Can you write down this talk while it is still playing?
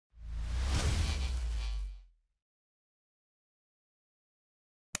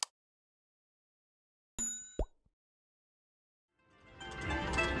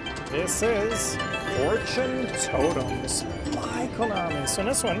This is Fortune Totems by Konami. So in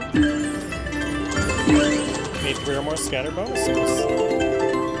this one, need 3 or more scatter bonuses.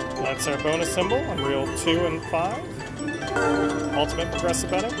 That's our bonus symbol on reel 2 and 5. Ultimate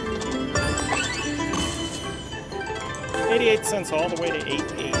progressive betting. 88 cents all the way to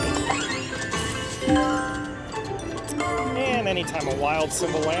 880. And anytime a wild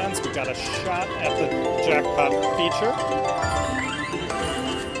symbol lands, we got a shot at the Jackpot Feature.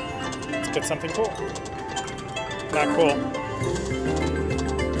 Let's get something cool. Not cool.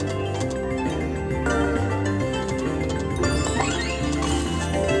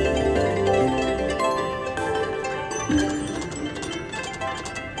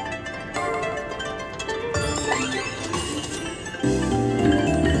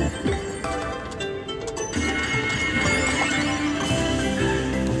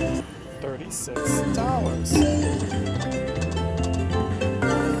 $36.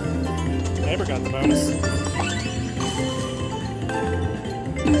 Neighbor got the bonus.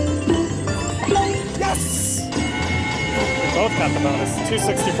 Yes! We both got the bonus.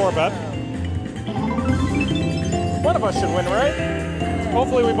 264 bet. One of us should win, right?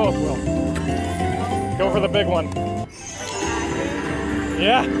 Hopefully we both will. Go for the big one.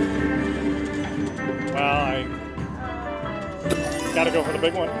 Yeah. Well, I gotta go for the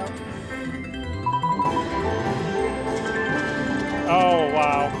big one. Oh,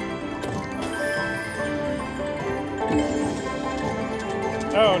 wow.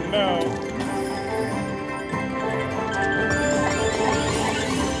 Oh, no.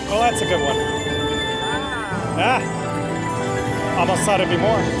 Well, that's a good one. Ah! Almost thought it'd be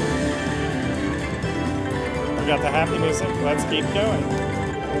more. We got the happy music. Let's keep going.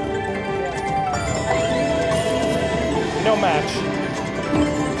 No match.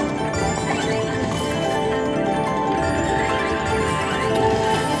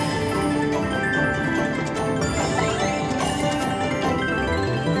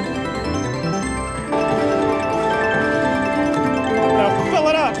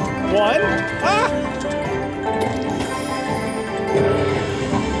 One. Ah!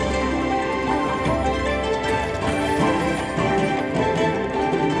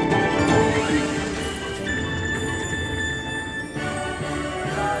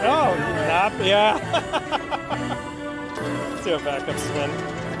 Oh, not, yeah. Let's do a backup spin.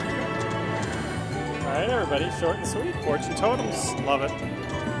 All right, everybody, short and sweet. Fortune Totems, love it.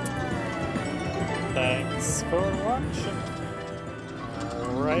 Thanks for watching.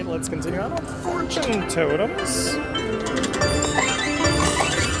 Alright, let's continue on with Fortune Totems.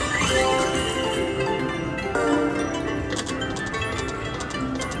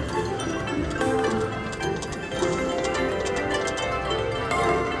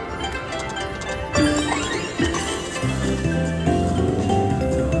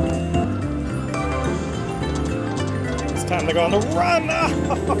 It's time to go on the run!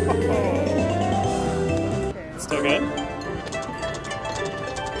 Oh. Still good?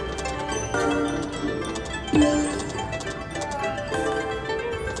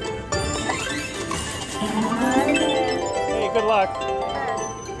 Hey, good luck.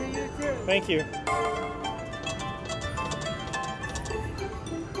 Thank you.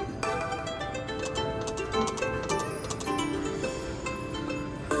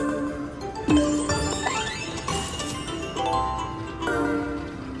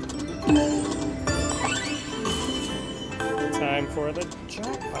 Time for the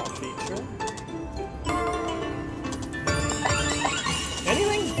Jackpot Feature.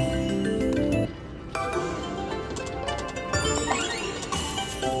 Anything?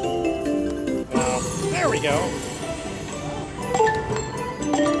 Oh, there we go.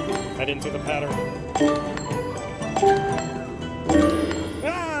 I didn't do the pattern.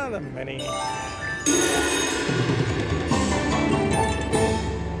 Ah, the mini.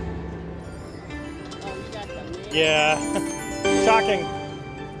 Yeah. Shocking.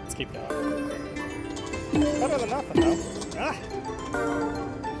 Let's keep going. Better than nothing, though. Ah.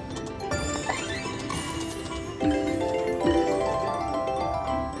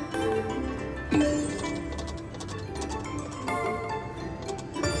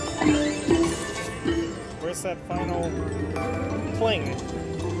 Where's that final cling?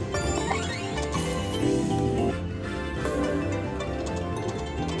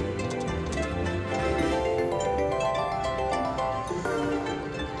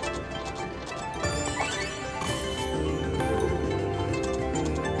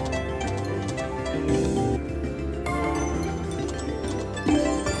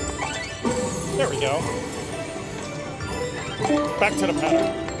 There we go. Back to the pattern.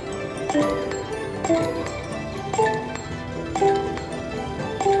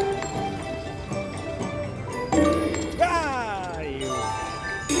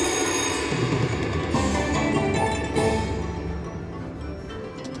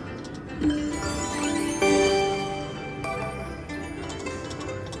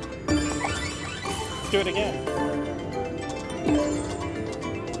 it again.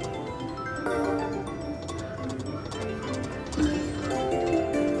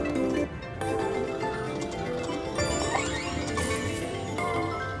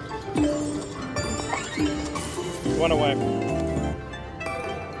 One away.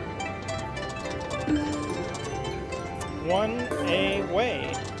 One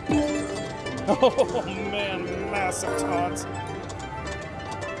away. Oh man, massive taunt.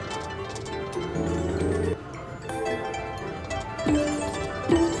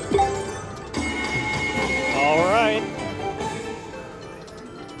 All right.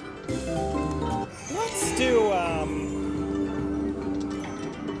 Let's do, wow,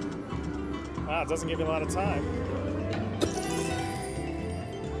 it doesn't give you a lot of time.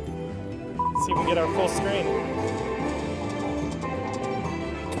 Let's see if we can get our full screen.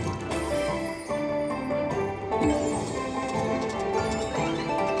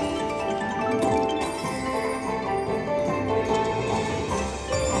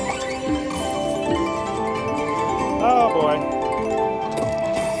 Oh boy.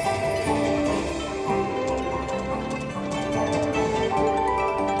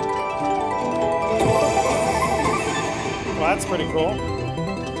 Well, that's pretty cool.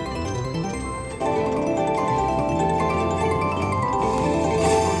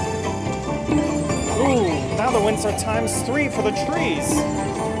 Ooh, now the wins are ×3 for the trees.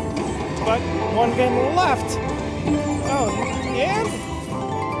 But one game left. Oh, and?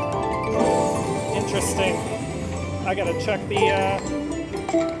 Interesting. I gotta check the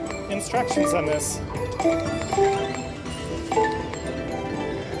instructions on this.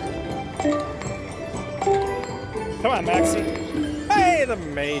 Come on, Maxie. Hey, the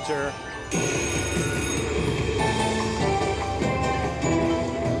major.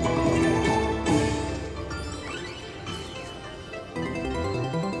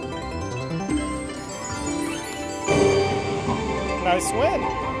 Nice win.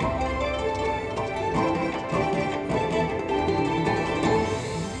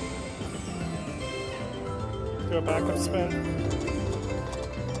 Do a backup spin.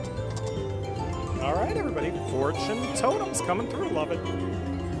 All right, everybody. Fortune Totems coming through. Love it.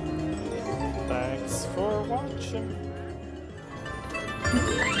 Thanks for watching.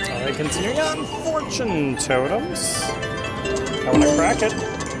 All right, continuing on. Fortune Totems. I want to crack it.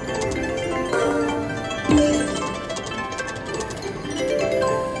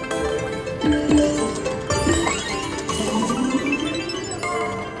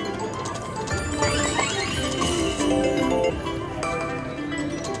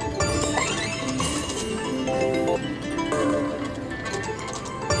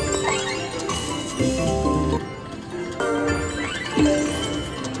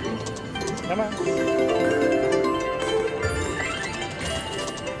 Come on.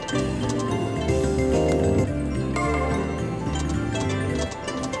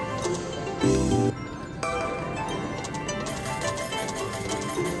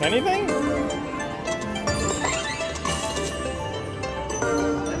 Anything?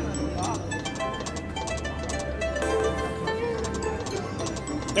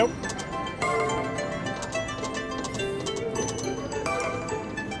 Nope.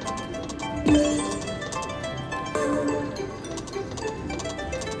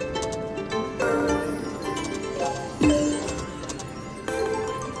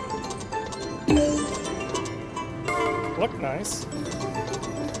 Look nice.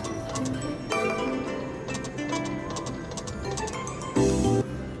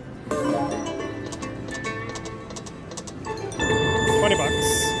 $20.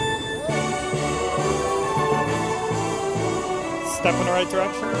 Step in the right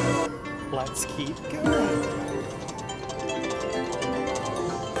direction. Let's keep going.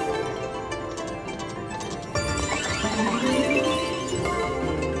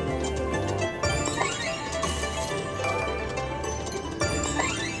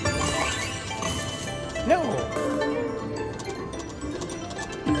 No.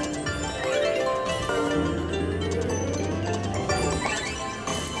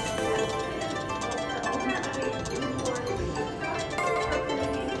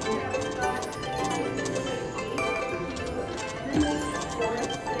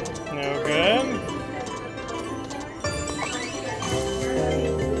 No good.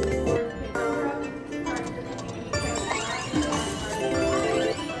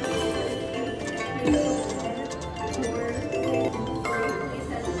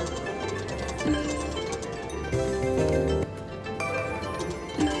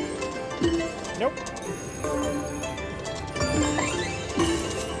 Nope.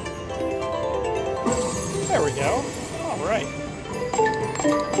 There we go. All right.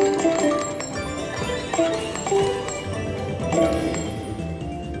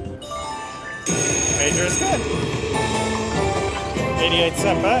 Major is good.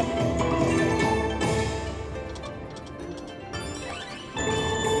 88-cent bet.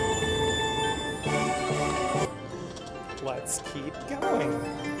 Let's keep going.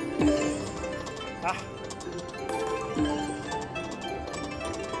 Ah.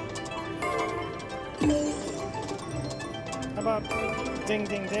 How about ding,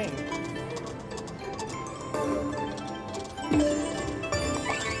 ding, ding?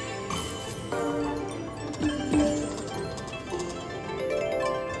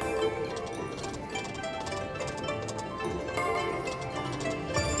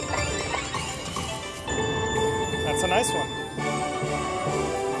 That's a nice one.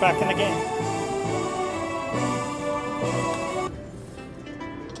 Back in the game.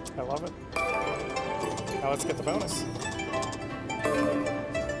 I love it. Now let's get the bonus.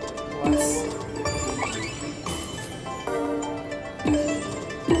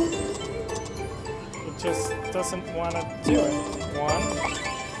 It just doesn't want to do it. One.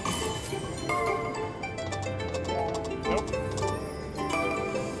 Nope.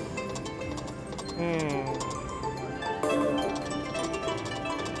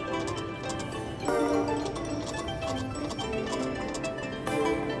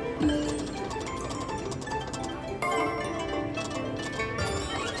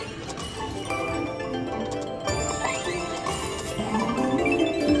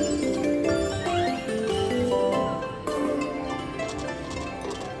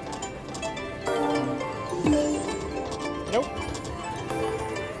 Nope.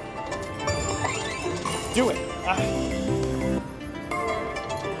 Do it. Ah.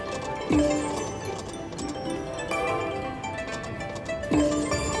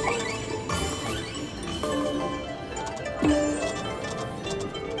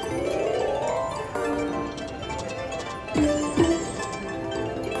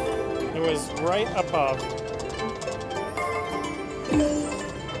 It was right above.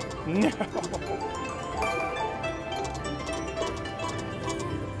 No.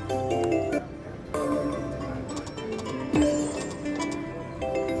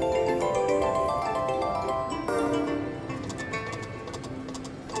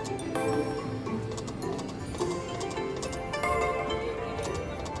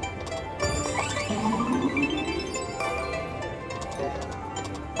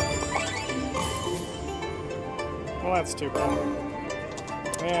 Well, that's too bad.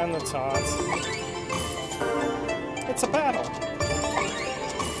 And the taunts. It's a battle.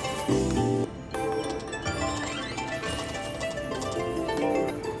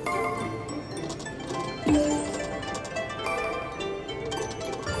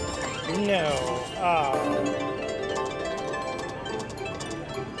 No. Ah.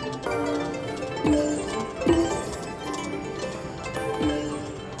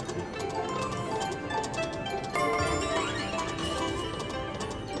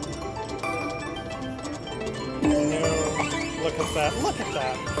 Look at that. Look at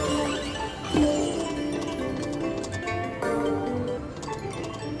that.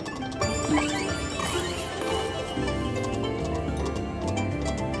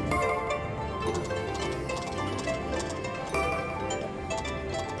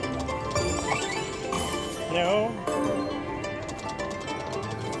 No.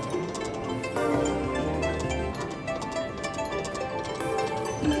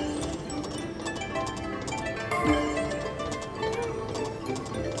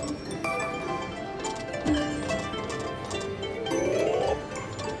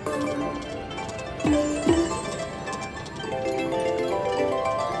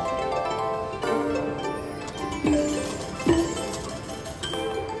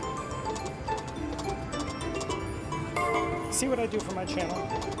 See what I do for my channel?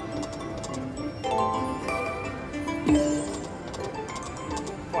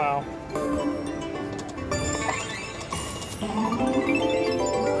 Wow.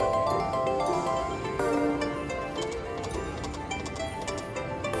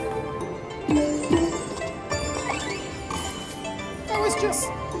 That was just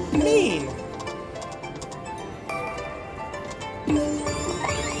mean.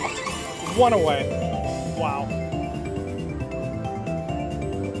 One away. Wow.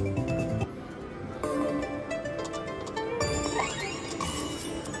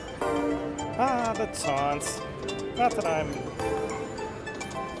 Ah, the taunts. Not that I'm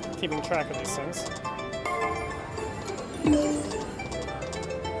keeping track of these things.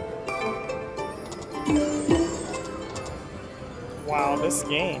 Wow, this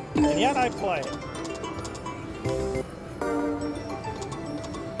game. And yet I play it.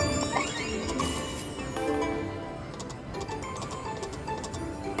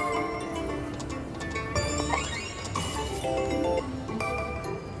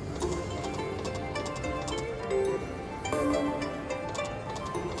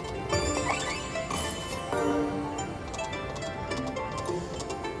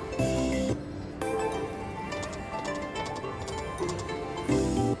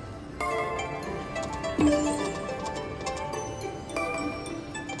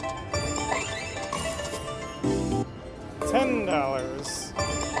 $10.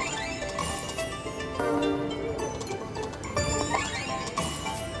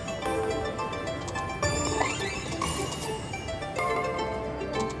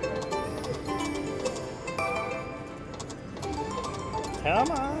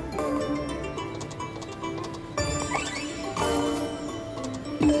 Come on.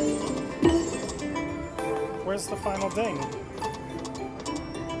 Where's the final ding?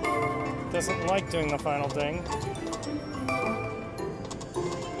 Doesn't like doing the final ding.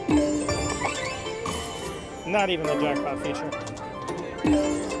 Not even the jackpot feature.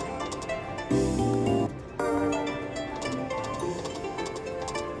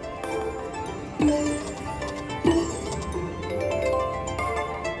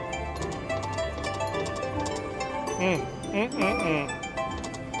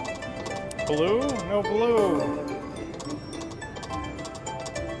 Blue? No blue.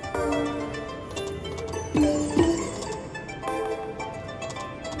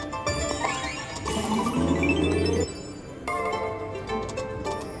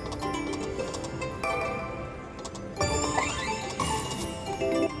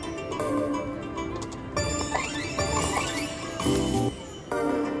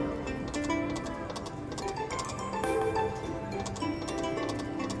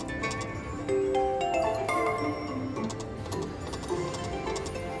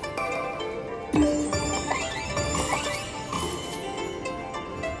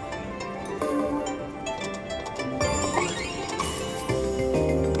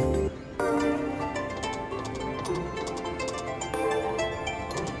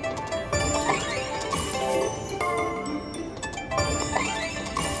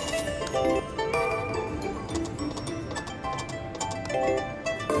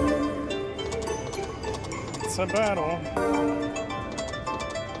 It's a battle.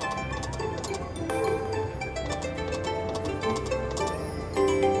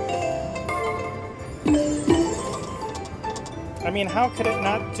 I mean, how could it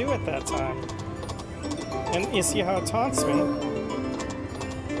not do it that time? And you see how it taunts me?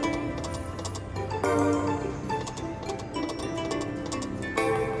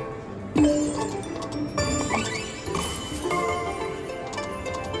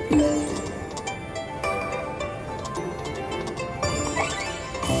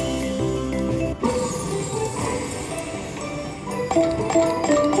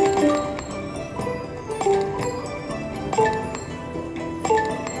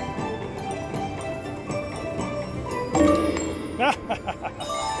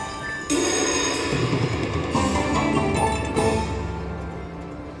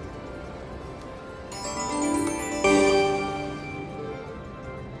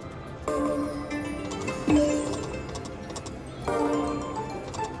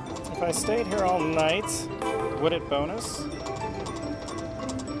 If I stayed here all night, would it bonus?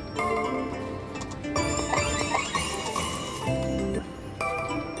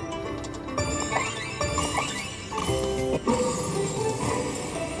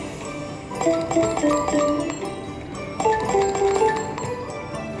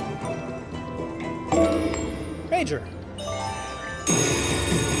 Major.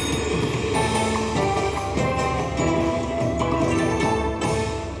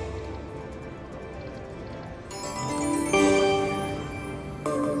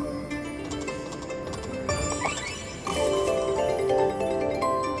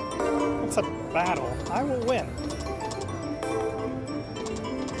 It's a battle. I will win.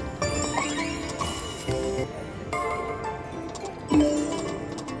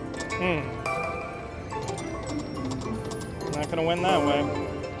 Not gonna win that way.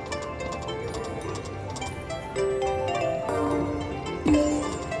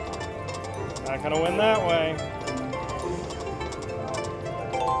 Not gonna win that way.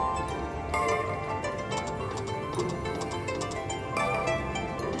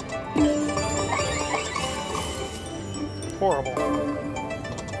 Horrible.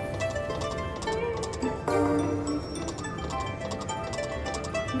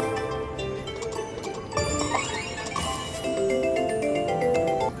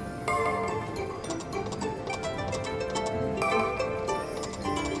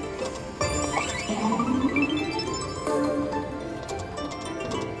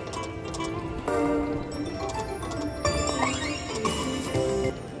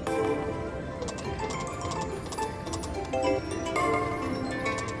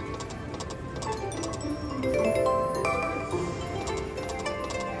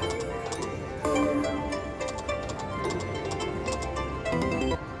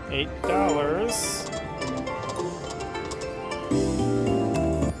 $8.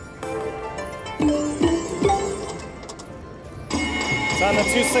 It's on the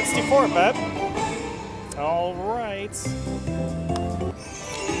 264 bet. All right.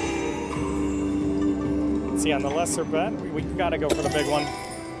 See, on the lesser bet, we gotta go for the big one.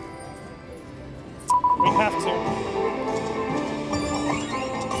 We have to.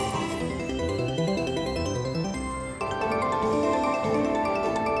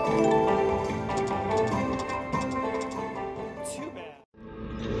 Too bad.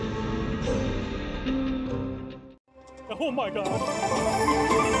 Oh my god.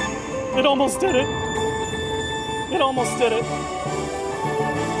 It almost did it. It almost did it.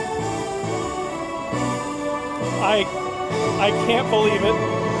 I can't believe it.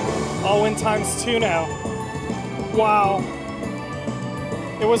 I'll win ×2 now. Wow.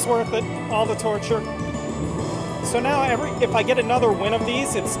 It was worth it. All the torture. So now if I get another win of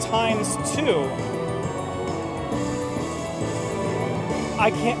these, it's ×2.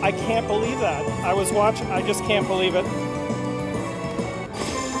 I can't believe that. I was watching, I just can't believe it.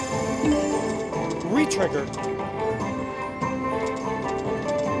 Re-triggered.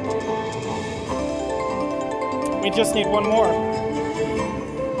 We just need one more.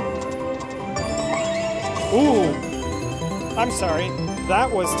 Ooh. I'm sorry.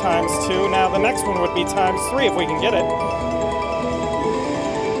 That was ×2. Now the next one would be ×3 if we can get it.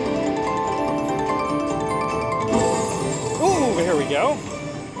 Ooh, here we go.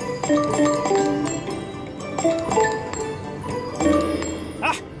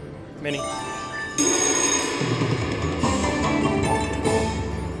 Ah! Mini.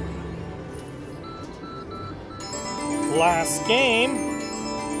 Last game.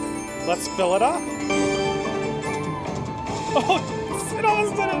 Let's fill it up. Oh, it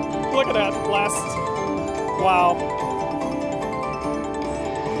almost did it. Look at that. Last. Wow.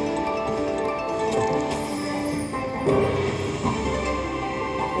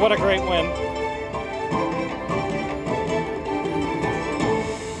 What a great win.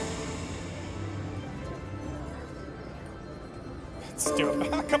 Let's do a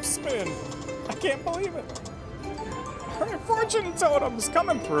backup spin. I can't believe it. Fortune Totems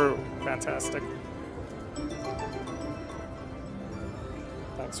coming through. Fantastic.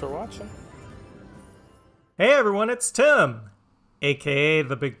 Thanks for watching. Hey everyone, it's Tim, aka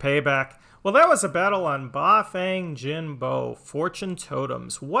TheBigPayback. Well, that was a battle on Fang Jin Bao, Fortune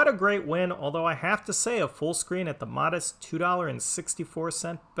Totems. What a great win, although I have to say a full screen at the modest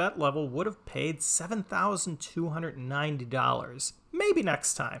 $2.64 bet level would have paid $7,290. Maybe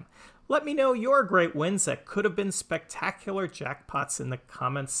next time. Let me know your great wins that could have been spectacular jackpots in the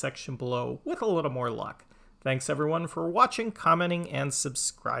comments section below with a little more luck. Thanks everyone for watching, commenting, and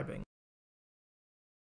subscribing.